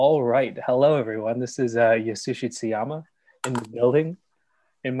All right. Hello, everyone. This is Yasushi Tsuyama in the building,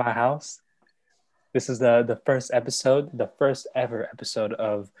 in my house. This is the first episode, the first ever episode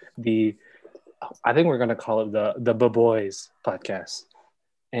of the, I think we're going to call it the Boys podcast.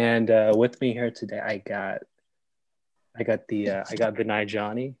 And with me here today, I got Vinay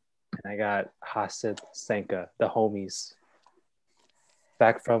Johnny and I got Hasid Senka, the homies,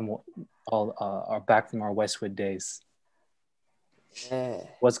 back from back from our Westwood days. Yeah.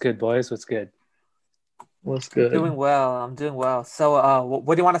 What's good, boys? What's good? What's I'm good? doing well. I'm doing well. So,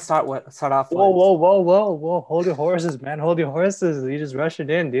 what do you want to start off Whoa, with? whoa, whoa, whoa, whoa! Hold your horses, man. Hold your horses. You just rushing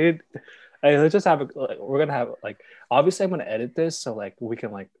in, dude. Hey, let's just have a. We're gonna have like. Obviously, I'm gonna edit this so like we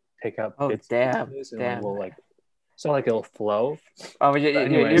can like take out Oh, bits and damn, pieces and damn. we'll like so like it'll flow. Oh, But you're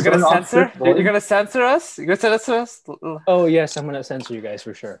anyways, gonna Going off censor? script, boy. You're gonna censor us? You're gonna censor us? oh yes, I'm gonna censor you guys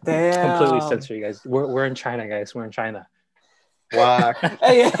for sure. Completely Damn. censor you guys. We're in China, guys. We're in China. Whack.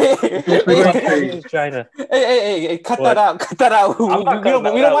 Hey, hey, hey, Free hey, country. hey, China. hey, cut What? that out. Cut that out. We I'm not don't,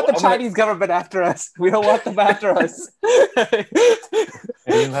 cutting we that don't out. want the I'm gonna- Chinese government after us. We don't want them after us. And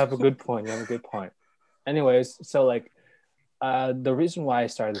you have a good point. You have a good point. Anyways, so like the reason why I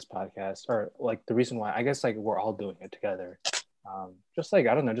started this podcast, or like the reason why I guess like we're all doing it together. Just like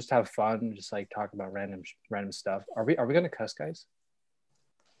I don't know, just have fun, just like talk about random stuff. Are we gonna cuss, guys?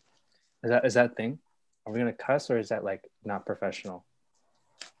 Is that a thing? Are we gonna cuss or is that like not professional?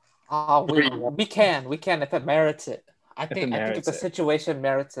 Oh, we can if it merits it. I If it think if merits the it. situation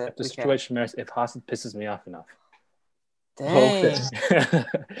merits it, If the we can. situation merits, if Hassan pisses me off enough. Dang.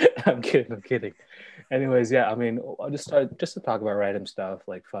 I'm kidding. Anyways, yeah, I mean, I'll just start just to talk about random stuff,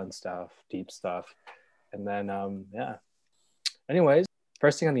 like fun stuff, deep stuff, and then yeah. Anyways,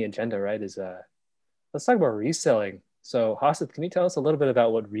 first thing on the agenda, right, is let's talk about reselling. So, Hassan, can you tell us a little bit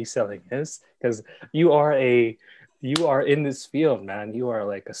about what reselling is? Because you are in this field, man. You are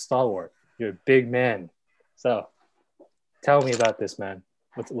like a stalwart. You're a big man. So, tell me about this, man.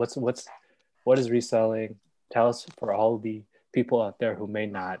 What is reselling? Tell us for all the people out there who may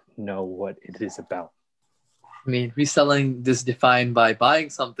not know what it is about. I mean, reselling is defined by buying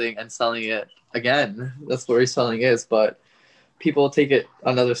something and selling it again. That's what reselling is. But people take it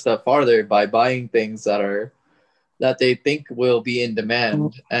another step farther by buying things that they think will be in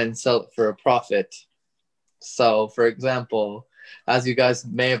demand and sell it for a profit. So, for example, as you guys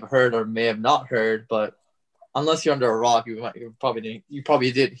may have heard or may have not heard, but unless you're under a rock, you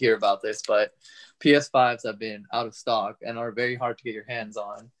probably did hear about this, but PS5s have been out of stock and are very hard to get your hands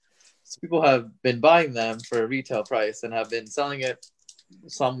on. So people have been buying them for a retail price and have been selling it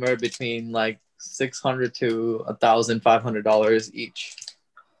somewhere between like $600 to $1,500 each.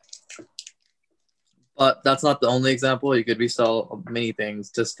 But that's not the only example. You could resell many things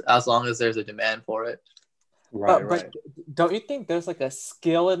just as long as there's a demand for it. Right. But don't you think there's like a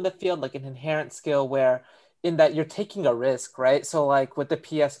skill in the field, like an inherent skill where in that you're taking a risk, right? So like with the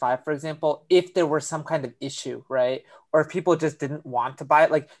PS5, for example, if there were some kind of issue, right? Or if people just didn't want to buy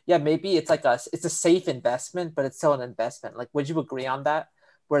it, like, yeah, maybe it's a safe investment, but it's still an investment. Like, would you agree on that?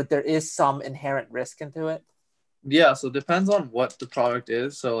 Where there is some inherent risk into it? Yeah, so it depends on what the product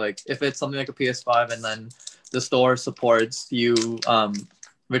is. So like if it's something like a PS5 and then the store supports you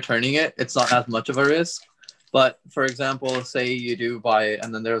returning it, it's not as much of a risk. But for example, say you do buy it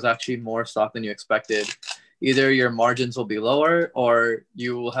and then there's actually more stock than you expected. Either your margins will be lower or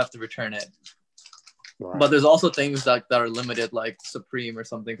you will have to return it. Right. But there's also things that are limited, like Supreme or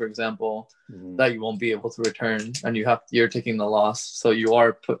something, for example, that you won't be able to return, and you're taking the loss. So you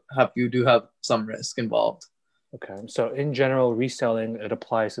do have some risk involved. Okay. So in general, reselling, it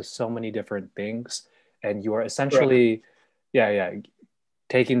applies to so many different things, and you are essentially,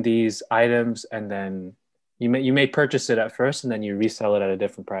 taking these items and then you may purchase it at first and then you resell it at a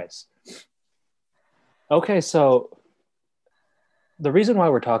different price. Okay, so the reason why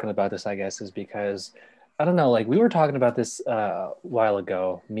we're talking about this, I guess, is because I don't know, like we were talking about this a while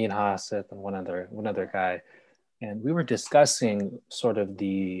ago, me and Hasith and one other guy, and we were discussing sort of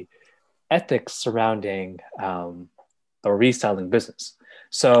the ethics surrounding the reselling business.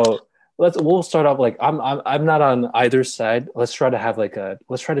 So we'll start off like I'm not on either side. Let's try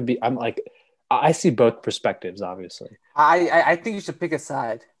to be. I see both perspectives. Obviously, I think you should pick a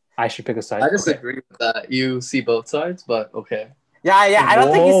side. I should pick a side. I disagree with that. You see both sides, but okay. Yeah. I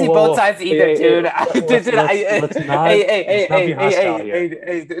don't think you see both sides either, dude. Let's not be hostile here.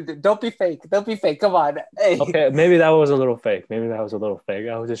 Hey, don't be fake. Don't be fake. Come on. Hey. Okay, maybe that was a little fake. I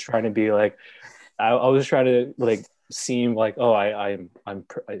was just trying to be like, I was trying to like seem like, oh, I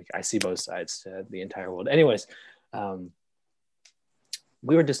see both sides to the entire world. Anyways, we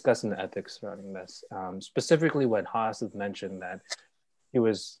were discussing the ethics surrounding this, specifically when Haas had mentioned that he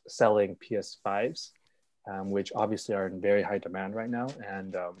was selling PS5s, which obviously are in very high demand right now,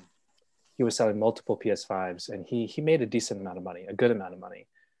 and he was selling multiple PS5s, and he made a decent amount of money, a good amount of money.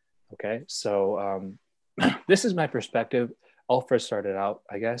 Okay, so this is my perspective. I'll first start it out,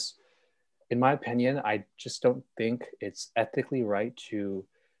 I guess. In my opinion, I just don't think it's ethically right to,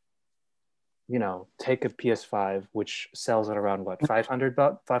 take a PS5 which sells at around what, 500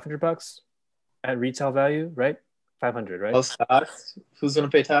 bucks at retail value, right? 500, right? Plus tax. Who's gonna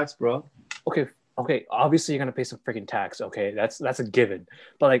pay tax, bro? Okay. Obviously, you're gonna pay some freaking tax. Okay, that's a given.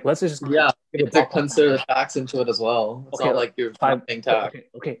 But like, let's just Yeah, you have to consider the tax into it as well. It's not like you're not paying tax.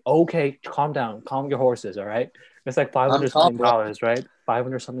 Okay. Calm down. Calm your horses. All right. It's like $500 something, right?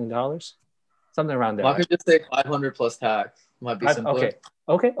 $500 something, something around there. I could just say 500 plus tax. Might be simpler.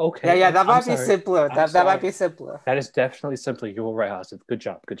 Okay. Yeah, that might be simpler. That might be simpler. That is definitely simpler. You were right, Hassan. Good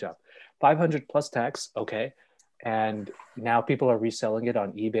job. 500 plus tax. Okay. And now people are reselling it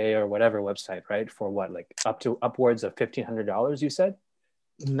on eBay or whatever website, right? For what, like upwards of $1,500, you said?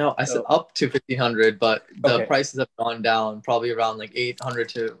 No, I said up to 1,500, but the prices have gone down probably around like 800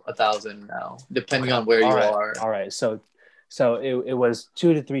 to 1,000 now, depending on where you are. All right. So it was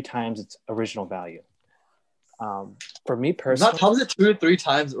 2 to 3 times its original value. For me personally, how is it 2 to 3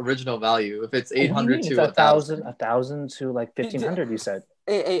 times original value if it's 800 to 1,000? 1,000 to like 1,500, you said.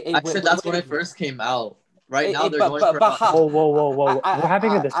 I said that's when it first came out. Right now they're going for. Whoa! We're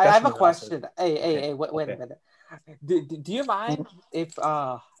having a discussion. I have a question. Hey, wait a minute. Do you mind if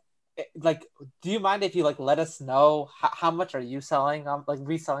do you mind if you like let us know how much are you selling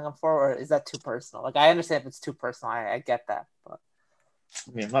reselling them for, or is that too personal? Like, I understand if it's too personal, I get that, but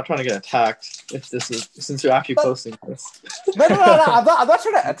I mean, I'm not trying to get attacked. If this is, since you're actually posting this. No. I'm not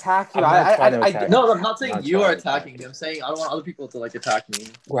trying to attack you. No, I'm not saying you are attacking me. I'm saying I don't want other people to like attack me.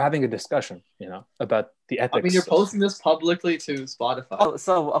 We're having a discussion, about the ethics. I mean, you're posting this publicly to Spotify. Oh,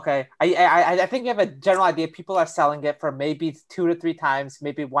 so okay. I think you have a general idea. People are selling it for maybe 2 to 3 times,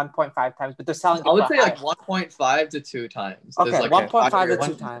 maybe 1.5 times, but they're selling it. I would say like 1.5 to 2 times. Okay, like 1.5 to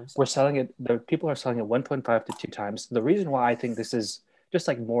 2 times. We're selling it. The people are selling it 1.5 to 2 times. The reason why I think this is just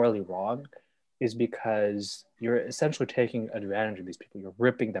like morally wrong is because you're essentially taking advantage of these people. You're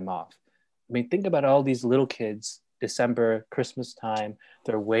ripping them off. I mean, think about all these little kids, December, Christmas time,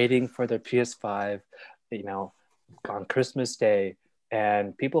 they're waiting for their PS5, on Christmas Day,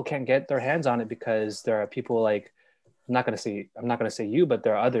 and people can't get their hands on it because there are people like, I'm not going to say you, but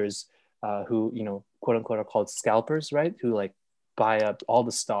there are others who, quote unquote, are called scalpers, right? Who like buy up all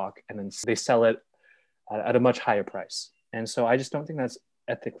the stock and then they sell it at a much higher price. And so I just don't think that's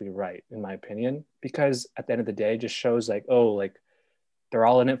ethically right, in my opinion, because at the end of the day, it just shows like, they're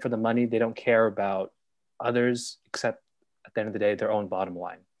all in it for the money. They don't care about others, except at the end of the day, their own bottom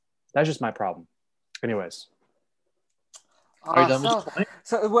line. That's just my problem. Anyways. Are you done with the point?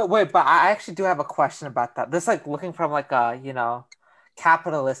 So wait, but I actually do have a question about that. This like looking from like a,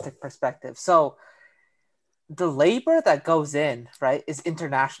 capitalistic perspective. So the labor that goes in, right, is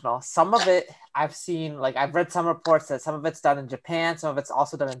international. Some of it I've seen, like I've read some reports that some of it's done in Japan, some of it's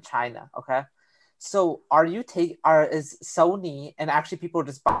also done in China. Okay. So is Sony and actually people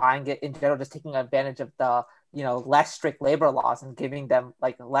just buying it in general, just taking advantage of the, less strict labor laws and giving them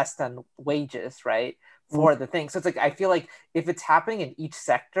like less than wages, right, for the thing. So it's like, I feel like if it's happening in each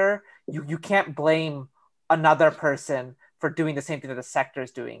sector, you can't blame another person for doing the same thing that the sector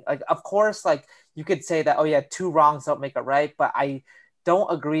is doing. Like, of course, like you could say that, 2 wrongs don't make a right, but I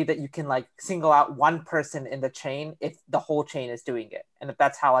don't agree that you can like single out one person in the chain if the whole chain is doing it, and if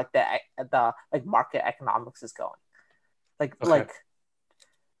that's how like the like market economics is going.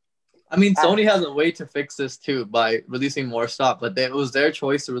 I mean, Sony has a way to fix this too by releasing more stock, but it was their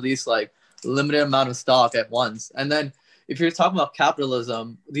choice to release like limited amount of stock at once. And then if you're talking about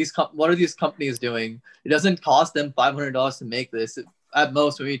capitalism, what are these companies doing? It doesn't cost them $500 to make this. At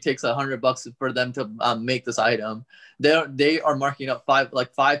most, maybe it takes $100 for them to make this item. They are marking up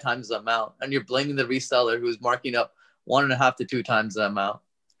five times the amount, and you're blaming the reseller who's marking up 1.5 to 2 times the amount.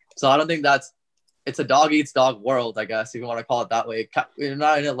 So I don't think it's a dog eats dog world, I guess, if you want to call it that way. We're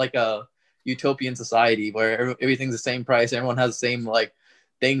not in like a utopian society where everything's the same price. Everyone has the same like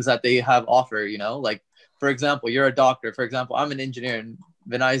things that they have offer, like, for example, you're a doctor. For example, I'm an engineer and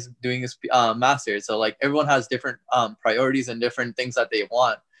Vinay's doing his master's. So like everyone has different priorities and different things that they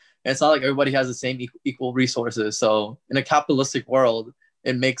want. And it's not like everybody has the same equal resources. So in a capitalistic world,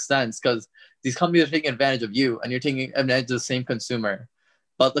 it makes sense because these companies are taking advantage of you and you're taking advantage of the same consumer.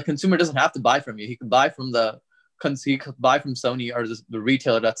 But the consumer doesn't have to buy from you. He can buy from Sony or the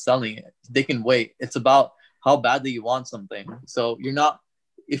retailer that's selling it. They can wait. It's about how badly you want something. So you're not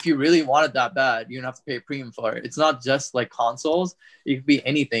if you really want it that bad, you don't have to pay a premium for it. It's not just like consoles. It could be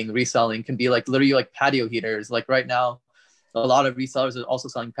anything. Reselling can be like literally like patio heaters. Like right now, a lot of resellers are also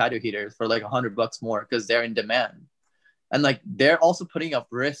selling patio heaters for like $100 more because they're in demand. And like they're also putting up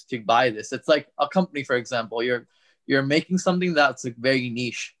risk to buy this. It's like a company, for example, you're making something that's like very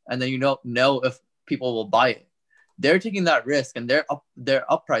niche, and then you don't know if people will buy it. They're taking that risk, and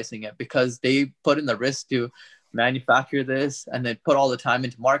they're up pricing it because they put in the risk to manufacture this and then put all the time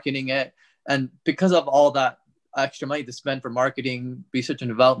into marketing it. And because of all that extra money to spend for marketing, research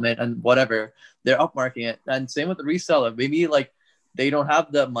and development, and whatever, they're up marketing it. And same with the reseller. Maybe like they don't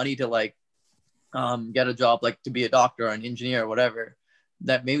have the money to like get a job, like to be a doctor or an engineer or whatever.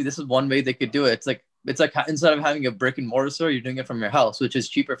 That maybe this is one way they could do it. It's like instead of having a brick and mortar store, you're doing it from your house, which is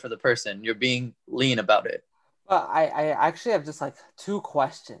cheaper for the person. You're being lean about it. Well, I actually have just like two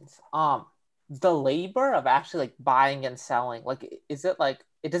questions. The labor of actually like buying and selling, like, is it like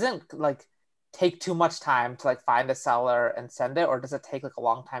it doesn't like take too much time to like find a seller and send it, or does it take like a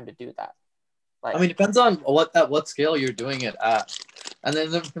long time to do that? I Like, mean, it depends on what scale you're doing it at. And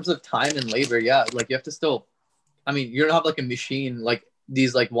then in terms of time and labor, yeah, like you have to still, I mean, you don't have like a machine like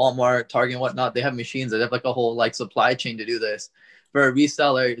these like Walmart, Target, and whatnot. They have machines that have like a whole like supply chain to do this. For a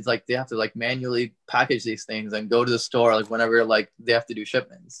reseller, it's like they have to like manually package these things and go to the store like whenever like they have to do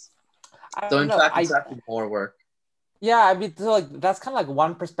shipments. I So don't in know. fact, it's actually more work. Yeah, I mean, so like that's kind of like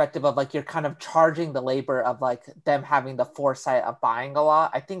one perspective of like you're kind of charging the labor of like them having the foresight of buying a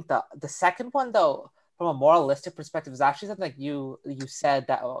lot. I think the second one though, from a moralistic perspective, is actually something like you said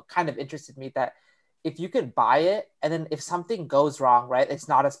that kind of interested me. That if you could buy it and then if something goes wrong, right, it's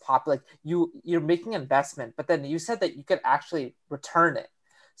not as popular. Like you're making an investment, but then you said that you could actually return it.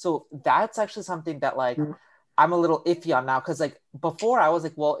 So that's actually something that like I'm a little iffy on now because like before I was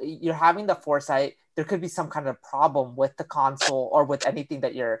like, well, you're having the foresight. There could be some kind of problem with the console or with anything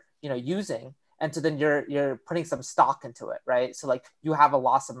that you're using, and so then you're putting some stock into it, right? So like you have a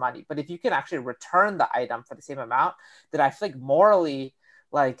loss of money. But if you can actually return the item for the same amount, then I feel like morally,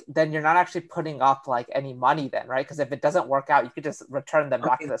 like then you're not actually putting up like any money then, right? Because if it doesn't work out, you could just return them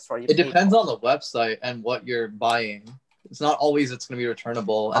back to the store you It paid depends for. on the website and what you're buying. It's not always it's going to be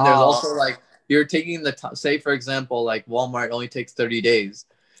returnable. And there's also like you're taking the say for example like Walmart only takes 30 days.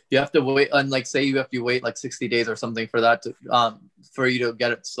 You have to wait, and like say you have to wait like 60 days or something for that to for you to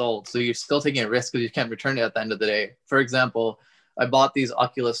get it sold. So you're still taking a risk because you can't return it at the end of the day. For example, I bought these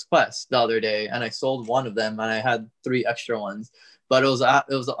Oculus Quest the other day and I sold one of them and I had 3 extra ones, but it was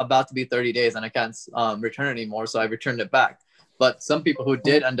about to be 30 days and I can't return it anymore, so I returned it back. But some people who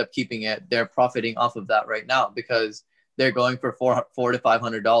did end up keeping it, they're profiting off of that right now because they're going for four to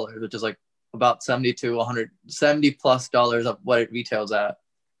 $500, which is like about 70 to 170 plus dollars of what it retails at.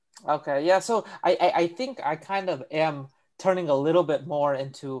 Okay, yeah. So I think I kind of am turning a little bit more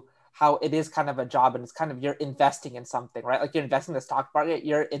into how it is kind of a job and it's kind of you're investing in something, right? Like you're investing in the stock market.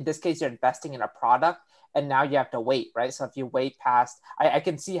 You're in this case, you're investing in a product and now you have to wait, right? So if you wait past, I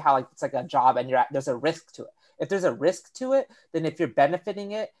can see how like it's like a job and there's a risk to it. If there's a risk to it, then if you're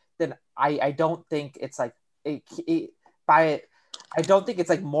benefiting it, then I don't think it's like by I don't think it's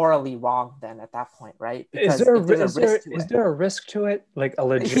like morally wrong then at that point, right? Because if there's a risk to is it, there a risk to it, like a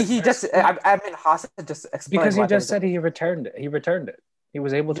legit he just risk? I mean Haas just explained Because he why just there's a said he returned it. He returned it. He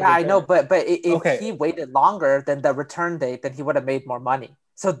was able to yeah I return know, it. but if Okay, he waited longer than the return date, then he would have made more money.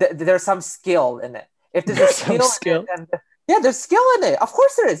 So there's some skill in it. If there's a there's some skill in it, skill. then yeah, there's skill in it. Of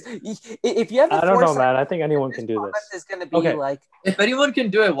course there is. If you have the I don't know, foresight, man. I think anyone this can do product this. is going to be Okay, like If anyone can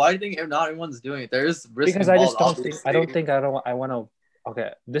do it, why do you think if not everyone's doing it? There is risk because I just involved, don't think obviously. I want to. Okay,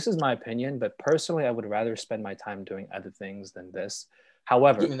 this is my opinion, but personally, I would rather spend my time doing other things than this. I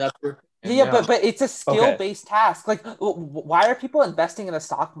However, mean, that's your opinion, yeah, yeah. but it's a skill okay, based task. Like why are people investing in the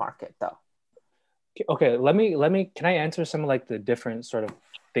stock market though? okay. Let me. Can I answer some of like the different sort of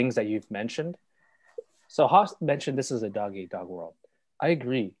things that you've mentioned? So Haas mentioned this is a dog eat dog world. I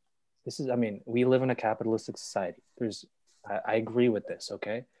agree. This is. I mean, we live in a capitalistic society. I agree with this.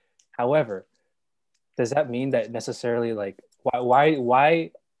 Okay. However, does that mean that necessarily like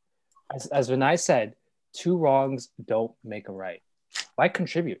why as Vinay said, two wrongs don't make a right. Why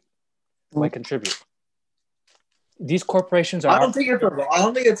contribute? Why contribute? These corporations I are don't think it's a I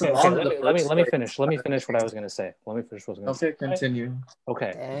don't think it's okay. wrong in the first Let me place. finish. Let me finish what I was gonna say. Let me finish what I was gonna Okay, say. Right? continue.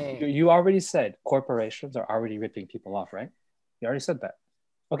 Okay. Dang. You already said corporations are already ripping people off, right? You already said that.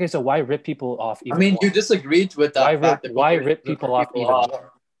 Okay, so why rip people off I even mean, more? you disagreed with that fact that Why corporations rip are people ripping off people even off.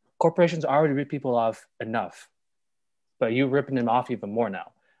 more? Corporations already rip people off enough, but you ripping them off even more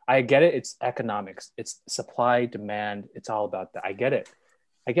now. I get it. It's economics. It's supply, demand. It's all about that. I get it.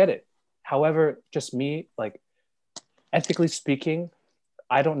 I get it. However, just me, like ethically speaking,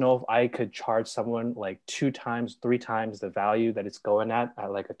 I don't know if I could charge someone like 2 times, 3 times the value that it's going at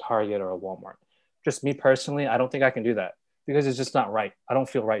like a Target or a Walmart. Just me personally, I don't think I can do that because it's just not right. I don't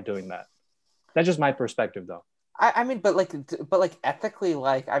feel right doing that. That's just my perspective, though. I mean, but like ethically,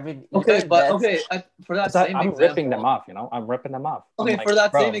 like, I mean, Okay, but okay, for that same I'm example, ripping them off. I'm ripping them off. Okay, like, for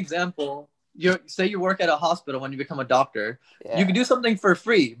that bro, same example, say you work at a hospital when you become a doctor. Yeah. You can do something for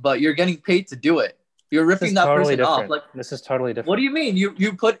free, but you're getting paid to do it. You're ripping that totally person different. off. Like, this is totally different. what do you mean?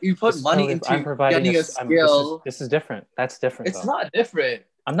 You put money totally, into I'm providing getting a skill. this is different. That's different. It's though. not different.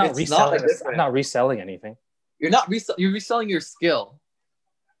 I'm not It's reselling. not I'm not reselling anything. You're not you're reselling your skill.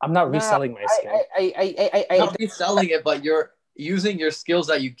 I'm not reselling my skill. I'm not reselling it, but you're using your skills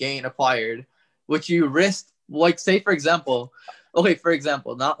that you acquired, which you risked. Like, say for example,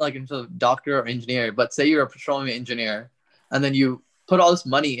 not like into a doctor or engineer, but say you're a petroleum engineer, and then you put all this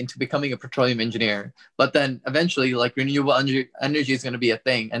money into becoming a petroleum engineer, but then eventually, like, renewable energy is going to be a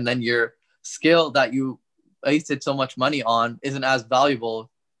thing, and then your skill that you wasted so much money on isn't as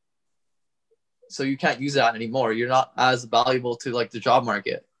valuable, so you can't use that anymore. You're not as valuable to like the job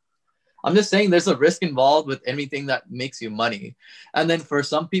market. I'm just saying there's a risk involved with anything that makes you money. And then for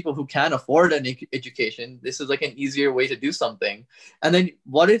some people who can't afford an education, this is like an easier way to do something. And then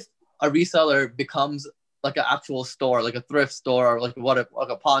what if a reseller becomes like an actual store, like a thrift store, or like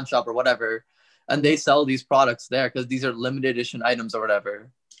a pawn shop or whatever, and they sell these products there because these are limited edition items or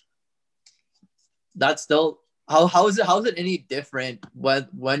whatever? That's still how is it any different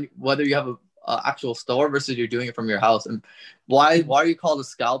whether you have a actual store versus you're doing it from your house? And why are you called a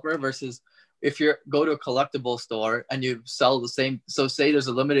scalper versus if you go to a collectible store and you sell the same? So say there's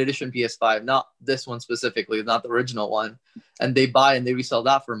a limited edition PS5, not this one specifically, not the original one, and they buy and they resell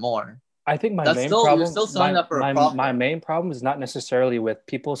that for more. I think my main problem is not necessarily with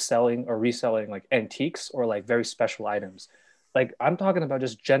people selling or reselling like antiques or like very special items. Like, I'm talking about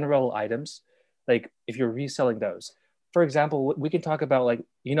just general items. Like, if you're reselling those, for example, we can talk about, like,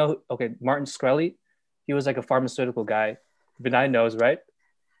 Martin Shkreli. He was like a pharmaceutical guy. Vinay knows, right?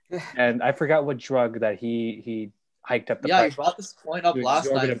 And I forgot what drug that he hiked up the price. You brought this point up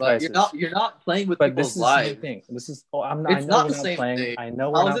last time, but you're not playing with people's lives. This is I'm not the same thing. I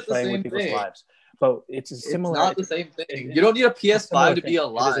know we're not playing with people's lives. But it's similar. It's not the same thing. You don't need a PS5 to be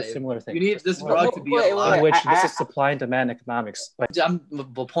alive. It's a similar thing. You need this drug to be alive. This is supply and demand economics. Like,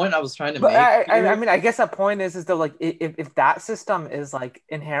 the point I was trying to make. I mean, I guess that point is though, like, if that system is like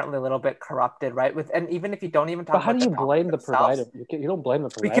inherently a little bit corrupted, right? And even if you don't even talk about, how do you blame the provider? You don't blame the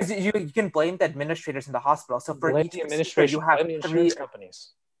provider because you can blame the administrators in the hospital. So for blame each the administration, you have blame the insurance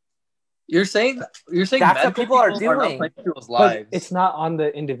companies. You're saying that's what people are doing. But it's not on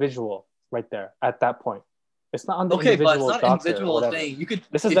the individual. Right there at that point, it's not on the individual. But it's not an individual thing. You could.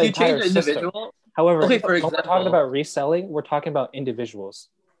 This is the entire system. However, for example, when we're talking about reselling, we're talking about individuals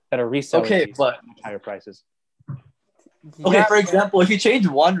that are reselling these at higher prices. Okay, for example, if you change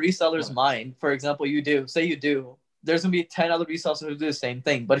one reseller's mind, for example, there's gonna be 10 other resellers who do the same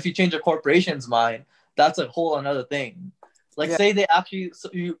thing. But if you change a corporation's mind, that's a whole another thing. Like, say they actually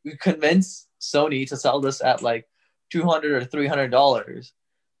you convince Sony to sell this at like $200 or $300.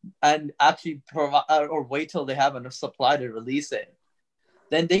 And actually provide or wait till they have enough supply to release it,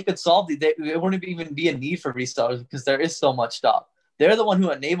 then they could solve it wouldn't even be a need for resellers because there is so much stock. They're the one who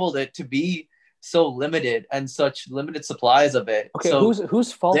enabled it to be so limited and such limited supplies of it. Okay, so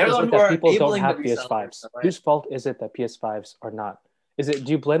whose fault is it that people don't have PS5s? Right? Whose fault is it that PS5s are not?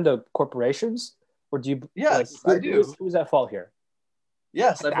 Do you blame the corporations or do you? Yes, I do. Who's at fault here?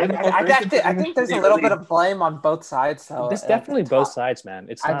 Yes, I think there's a little bit of blame on both sides. So there's definitely both sides, man.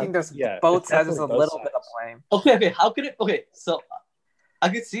 I think there's both sides is a little bit of blame. Okay, how could it? Okay, so I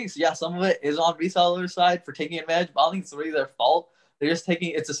could see. So yeah, some of it is on reseller's side for taking advantage, but I don't think it's really their fault. They're just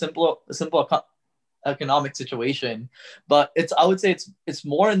taking. It's a simple economic situation, but I would say it's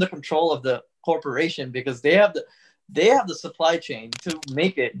more in the control of the corporation because they have the supply chain to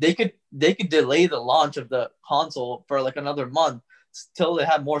make it. They could delay the launch of the console for like another month till they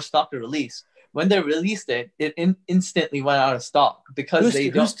have more stock to release. When they released it, it instantly went out of stock because they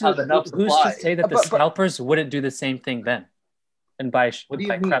don't have enough supply. Who's to say that the scalpers wouldn't do the same thing then and buy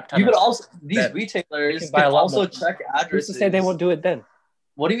crap ton? You could also these retailers can also check addresses. Who's to say they won't do it then?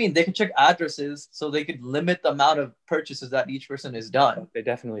 What do you mean? They can check addresses so they could limit the amount of purchases that each person has done. They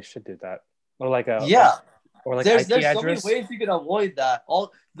definitely should do that. Or there's so many ways you can avoid that.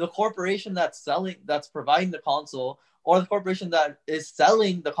 All the corporation that's providing the console or the corporation that is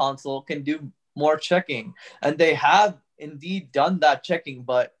selling the console can do more checking. And they have indeed done that checking,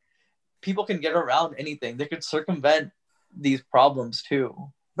 but people can get around anything. They could circumvent these problems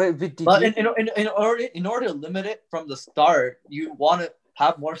too. But in order to limit it from the start, you want to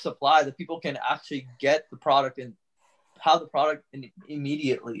have more supply, that people can actually get the product and have the product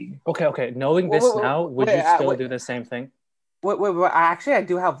immediately. Okay. Knowing this now, would you still do the same thing? Wait. Actually, I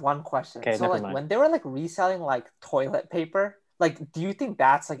do have one question. Okay, So, never like, mind. when they were like reselling like toilet paper, like, do you think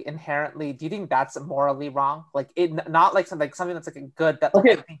that's like inherently? Do you think that's morally wrong? Like, it not like something that's like good that like,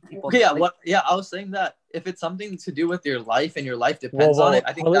 Okay. I think people. Yeah. Like, I was saying that if it's something to do with your life and your life depends on it,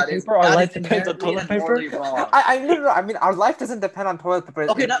 I think toilet paper. Our life depends on inherently toilet and paper. morally wrong. No. I mean, our life doesn't depend on toilet paper.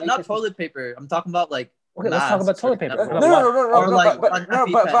 Okay, not toilet paper. I'm talking about like Okay, let's talk about masks, for toilet paper. example. What about water? Or like but an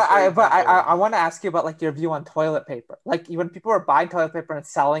EpiPen, for I example. want to ask you about like your view on toilet paper. Like when people are buying toilet paper and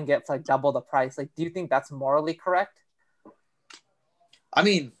selling it for like double the price, like do you think that's morally correct? I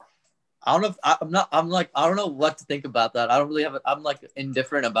mean, I don't know. I don't know what to think about that. I don't really have. I'm like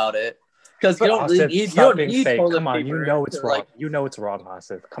indifferent about it because you don't really Asif, need. You stop don't being need fake. toilet Come on, you paper know it's to, wrong. like. You know it's wrong,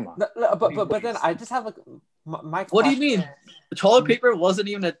 Asif. Come on. But then I just have like my What do you question. mean? Toilet paper wasn't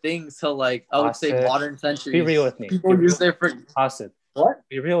even a thing till like I would say Asif, modern centuries. be real with me. People use their for Asif, what?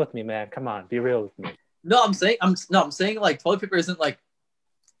 be real with me, man. Come on, be real with me. No, I'm saying like toilet paper isn't like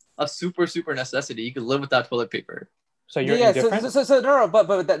a super necessity. You could live without toilet paper. So you're Yeah. indifferent? So no.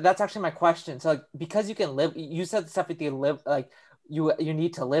 But that's actually my question. So like, because you can live, you said stuff that you live like you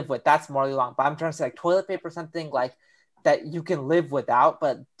need to live with. That's morally wrong. But I'm trying to say like toilet paper, something like that you can live without.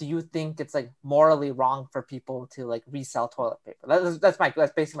 But do you think it's like morally wrong for people to like resell toilet paper? That's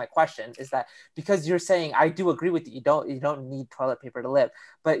basically my question. Is that because you're saying I do agree with you. You don't need toilet paper to live.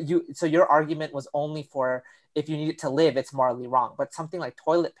 But so your argument was only for if you need it to live, it's morally wrong. But something like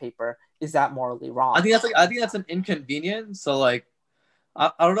toilet paper, is that morally wrong? I think that's an inconvenience. So like,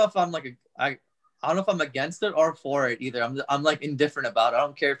 I don't know if I'm like I don't know if I'm against it or for it either. I'm like indifferent about it. I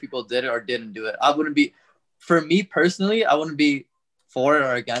don't care if people did it or didn't do it. I wouldn't be, for me personally, I wouldn't be for it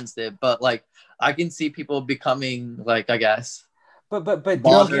or against it. But like, I can see people becoming like, I guess, But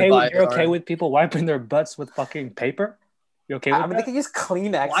You're okay with people wiping their butts with fucking paper? You okay with I mean, that? they can use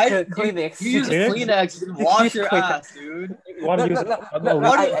Kleenex. Why Kleenex. you use Kleenex and wash your ass, dude? You want to use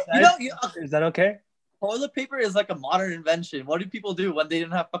is that okay? Toilet paper is like a modern invention. What do people do when they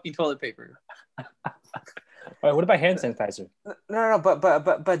didn't have fucking toilet paper? All right, what about hand sanitizer? No,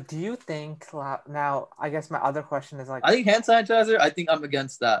 but do you think now? I guess my other question is like, I think hand sanitizer. I think I'm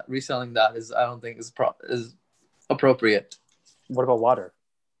against that. Reselling that is, I don't think is appropriate. What about water?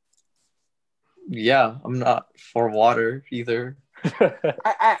 Yeah, I'm not for water either. but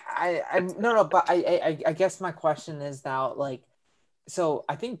I guess my question is now like, so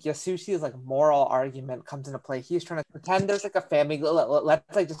I think Yasushi's like moral argument comes into play. He's trying to pretend there's like a family.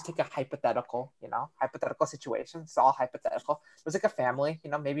 Let's like just take a hypothetical, hypothetical situation. It's all hypothetical. There's like a family,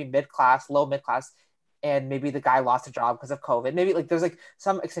 maybe low mid class, and maybe the guy lost a job because of COVID. Maybe like there's like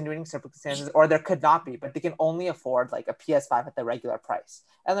some extenuating circumstances, or there could not be, but they can only afford like a PS5 at the regular price.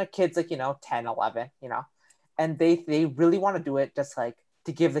 And their kids like, 10, 11, and they really want to do it just like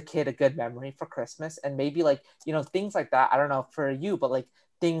to give the kid a good memory for Christmas. And maybe like, things like that. I don't know for you, but like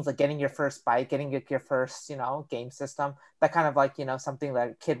things like getting your first bike, getting your first, game system, that kind of like, something that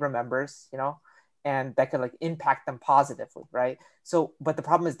a kid remembers, and that could like impact them positively, right? So, but the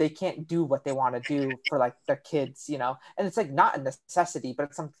problem is they can't do what they want to do for like their kids, and it's like not a necessity, but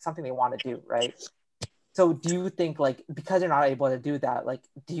it's something they want to do, right? So do you think like, because you're not able to do that, like,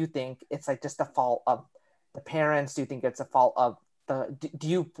 do you think it's like just the fault of the parents? Do you think it's a fault of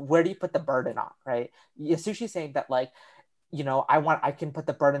where do you put the burden on, right? Yasushi saying that like, I can put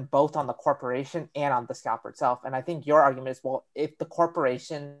the burden both on the corporation and on the scalper itself. And I think your argument is, well, if the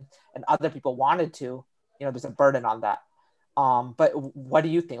corporation and other people wanted to, there's a burden on that. But what do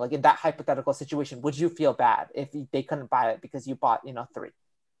you think? Like in that hypothetical situation, would you feel bad if they couldn't buy it because you bought, 3?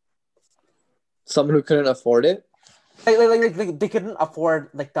 Someone who couldn't afford it? Like they couldn't afford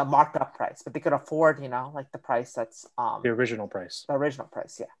like the marked up price, but they could afford, like the price that's the original price. The original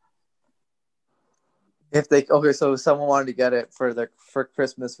price, yeah. If they so someone wanted to get it for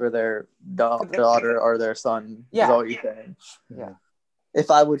Christmas for their daughter or their son, is all you're saying? Yeah.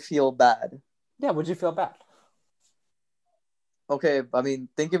 If I would feel bad. Yeah, would you feel bad? Okay, I mean,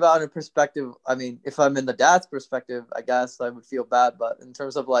 think about it in perspective. I mean, if I'm in the dad's perspective, I guess I would feel bad. But in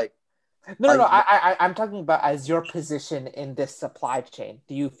terms of like, no, I'm talking about as your position in this supply chain.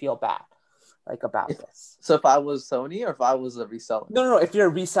 Do you feel bad, like about this? So if I was Sony or if I was a reseller? No. If you're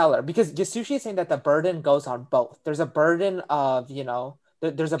a reseller, because Yasushi is saying that the burden goes on both. There's a burden of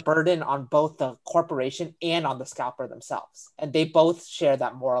there's a burden on both the corporation and on the scalper themselves, and they both share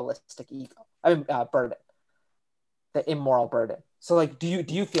that moralistic burden, the immoral burden. So like, do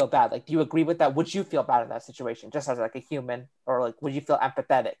you feel bad? Like, do you agree with that? Would you feel bad in that situation, just as like a human, or like, would you feel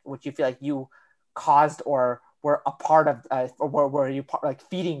empathetic? Would you feel like you caused or were a part of, or were you like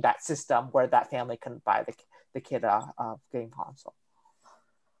feeding that system where that family couldn't buy the kid a game console?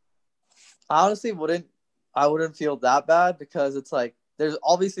 I honestly wouldn't feel that bad because it's like there's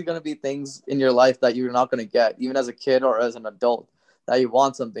obviously going to be things in your life that you're not going to get, even as a kid or as an adult, that you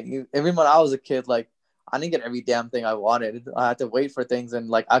want something. Even when I was a kid, like I didn't get every damn thing I wanted. I had to wait for things and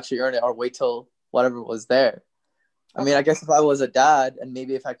like actually earn it or wait till whatever was there. I mean, I guess if I was a dad and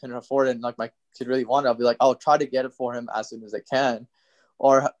maybe if I couldn't afford it and like my kid really wanted it, I'll be like, I'll try to get it for him as soon as I can,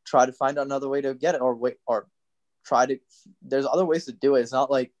 or try to find another way to get it, or wait, or try to. There's other ways to do it. It's not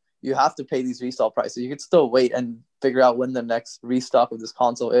like you have to pay these resale prices. You could still wait and figure out when the next restock of this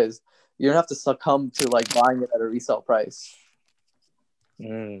console is. You don't have to succumb to like buying it at a resale price.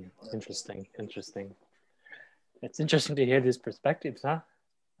 Interesting. It's interesting to hear these perspectives, huh?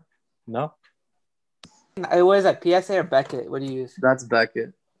 No? What is that, PSA or Beckett? What do you use? That's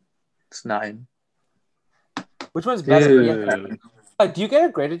Beckett. It's 9. Which one's better? Dude. Do you get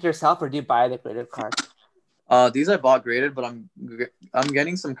it graded yourself or do you buy the graded card? These I bought graded, but I'm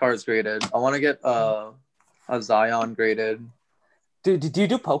getting some cards graded. I want to get a Zion graded. Do you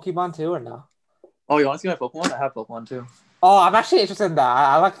do Pokemon too or no? Oh, you want to see my Pokemon? I have Pokemon too. Oh, I'm actually interested in that.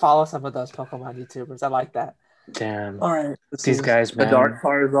 I like follow some of those Pokemon YouTubers. I like that. Damn. All right. These guys, man. The Dark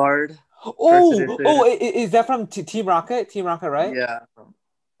Charizard. Is that from Team Rocket? Team Rocket, right? Yeah.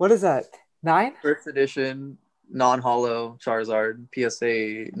 What is that? 9? First edition, non-holo Charizard,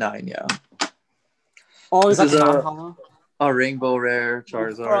 PSA 9, yeah. Oh, is This that is non-holo? A rainbow rare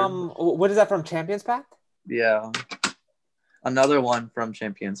Charizard. What is that from Champions Pack? Yeah. Another one from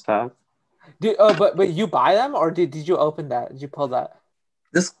Champions Pack. But you buy them or did you open that? Did you pull that?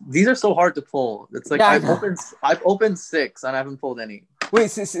 These are so hard to pull. It's like Yeah, I've opened 6 and I haven't pulled any. Wait,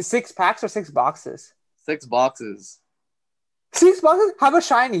 6 packs or 6 boxes? 6 boxes. 6 boxes? How about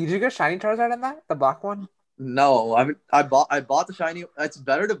shiny? Did you get shiny Charizard in that? The black one? No, I bought the shiny. It's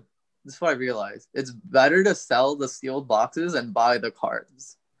better to. This is what I realized. It's better to sell the sealed boxes and buy the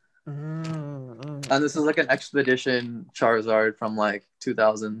cards. And this is like an expedition Charizard from like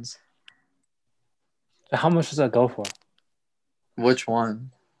 2000s. How much does that go for? Which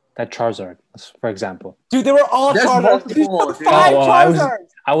one? That Charizard, for example. Dude, they were all There's Charizards. multiple, dude. 5 Charizards.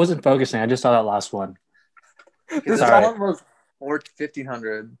 I wasn't focusing. I just saw that last one. This one was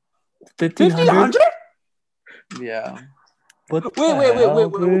 $1,500. 1,500? Yeah. Wait.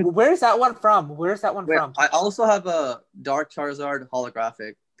 Dude? Where's that one from? From? I also have a Dark Charizard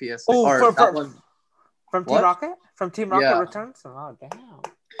holographic PS. Oh, one. From Team Rocket? From Team Rocket Yeah. Returns? Oh, damn.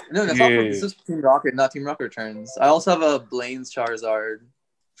 No, that's not from. This is Team Rocket, not Team Rocket Returns. I also have a Blaine's Charizard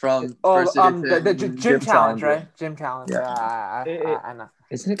from first edition. The Gym Challenge, right? Gym Challenge. Yeah. I know.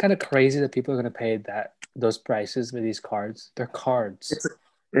 Isn't it kind of crazy that people are going to pay those prices with these cards? They're cards.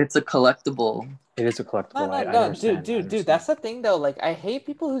 It's a collectible. It is a collectible. No, I understand. dude. That's the thing though. Like, I hate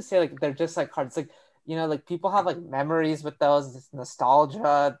people who say like they're just like cards. Like, you know, like people have like memories with those. It's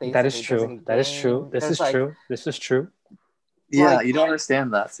nostalgia. That is true. This is true. Yeah, Like, you don't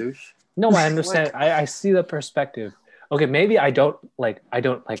understand that, Sush. No, I understand. I see the perspective. Okay, maybe I don't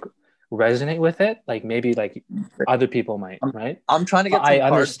resonate with it. Like maybe like other people might, right? I'm trying to get some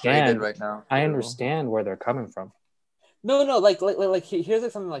cards graded right now. I understand where they're coming from. No, like here's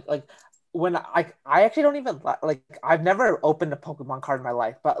like something like when I actually don't even like I've never opened a Pokemon card in my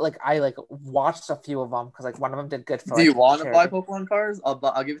life, but like I like watched a few of them because like one of them did good for. Do you want to buy Pokemon cards?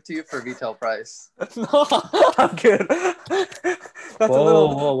 I'll give it to you for retail price. No, I'm good. That's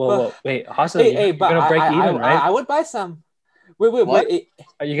Whoa. Wait, Hassan, you're gonna break even, right? I would buy some. Wait.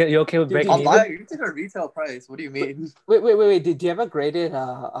 Are you okay with breaking even? I'll buy you a retail price. What do you mean? Wait. Do you have a graded do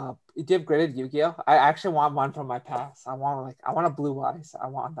you have graded Yu-Gi-Oh? I actually want one from my past. I want a Blue Eyes. I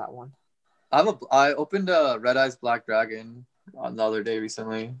want that one. I opened a Red Eyes Black Dragon on the other day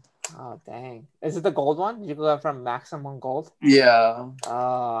recently. Oh dang! Is it the gold one? Did you go from maximum gold? Yeah.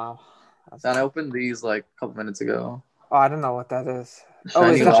 And I opened these like a couple minutes ago. Oh, I don't know what that is.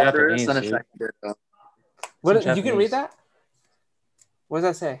 Shiny is that Japanese? And a shiny Ditto. What you can read that? What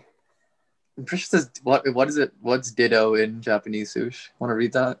does that say? I'm pretty sure it says what is it? What's Ditto in Japanese, Sush? Want to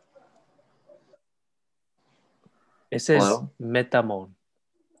read that? It says Metamon.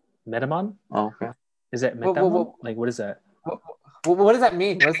 Metamon? Oh, okay. Is it Metamon? Like, what is that? What does that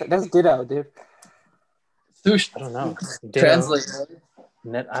mean? That's Ditto, dude. Sush. I don't know. Translate.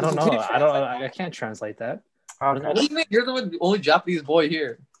 I don't know. I can't translate that. Okay. What do you mean? You're the only Japanese boy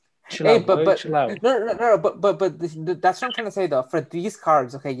here. Chill out. No, but that's what I'm trying to say though. For these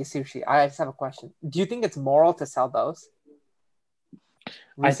cards, okay, Yasushi, I just have a question. Do you think it's moral to sell those?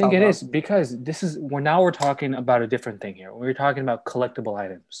 I think it is because we're talking about a different thing here. We're talking about collectible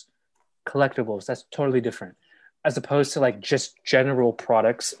items. Collectibles, that's totally different. as opposed to like just general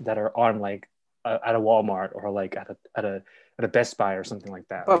products that are on like at a Walmart or like at a Best Buy or something like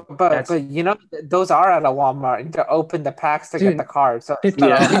that. Like that's But you know those are at a Walmart. You need to open the packs to get the dude, card. So it's not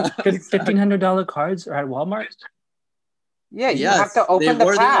Yeah, fifteen exactly. hundred dollar cards are at Walmart. yeah, you have to Yes, they open the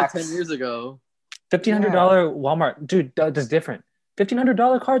were there 10 packs. years ago. Fifteen hundred Yeah. dollar Walmart, dude. That's different.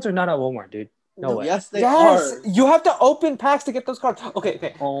 $1,500 cards are not at Walmart, dude. No way. Yes, they Yes, are. you have to open packs to get those cards. Oh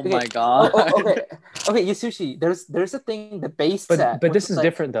Okay. my God. Okay. Yasushi, there's a thing, the base set, But which this is is like,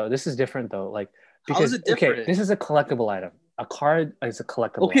 different though. This is different though. Like How is because it okay, different? this is a collectible item. A card is a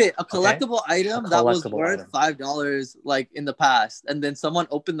collectible Okay, item. a Okay, collectible a item that was collectible worth item. $5 like in the past, and then someone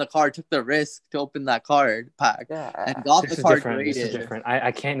opened the card, took the risk to open that card pack, and yeah, got the This is card different. This is graded. different.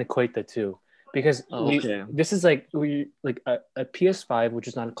 I can't equate the two because Oh, okay. this is like we like a PS5, which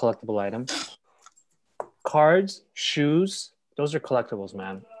is not a collectible item. Cards, shoes, those are collectibles,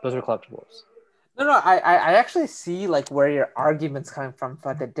 man. Those are collectibles. no, I actually see like where your argument's coming from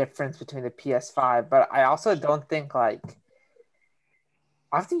for the difference between the PS5, but I also don't think like,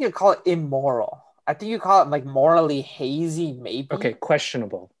 I think you call it immoral. I think you call it like morally hazy, Okay, maybe.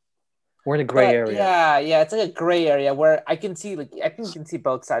 questionable. We're in a gray But area. yeah, it's like a gray area where I can see, like, I think you can see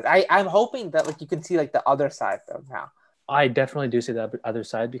both sides. I'm hoping that like you can see like the other side though now. I definitely do see the other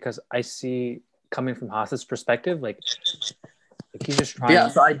side because I see coming from Haas's perspective, like he's just Yeah, trying.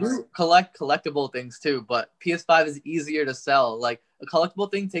 so I do collect collectible things too, but PS5 is easier to sell. Like a collectible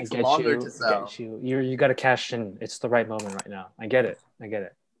thing I takes get longer to you. I get sell. you. You got to cash in. It's the right moment right now. I get it. I get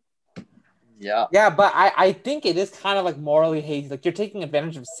it. Yeah. Yeah, but I think it is kind of like morally hazy. Like you're taking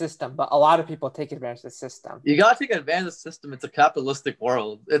advantage of the system, but a lot of people take advantage of the system. You gotta take advantage of the system. It's a capitalistic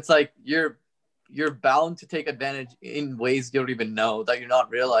world. It's like you're bound to take advantage in ways you don't even know that you're not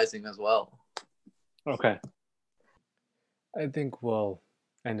realizing as well. Okay. I think we'll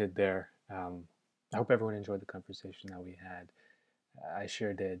end it there. I hope everyone enjoyed the conversation that we had. I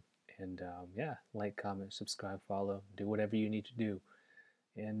sure did. And yeah, like, comment, subscribe, follow, do whatever you need to do.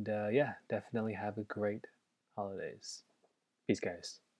 And yeah, definitely have a great holidays. Peace, guys.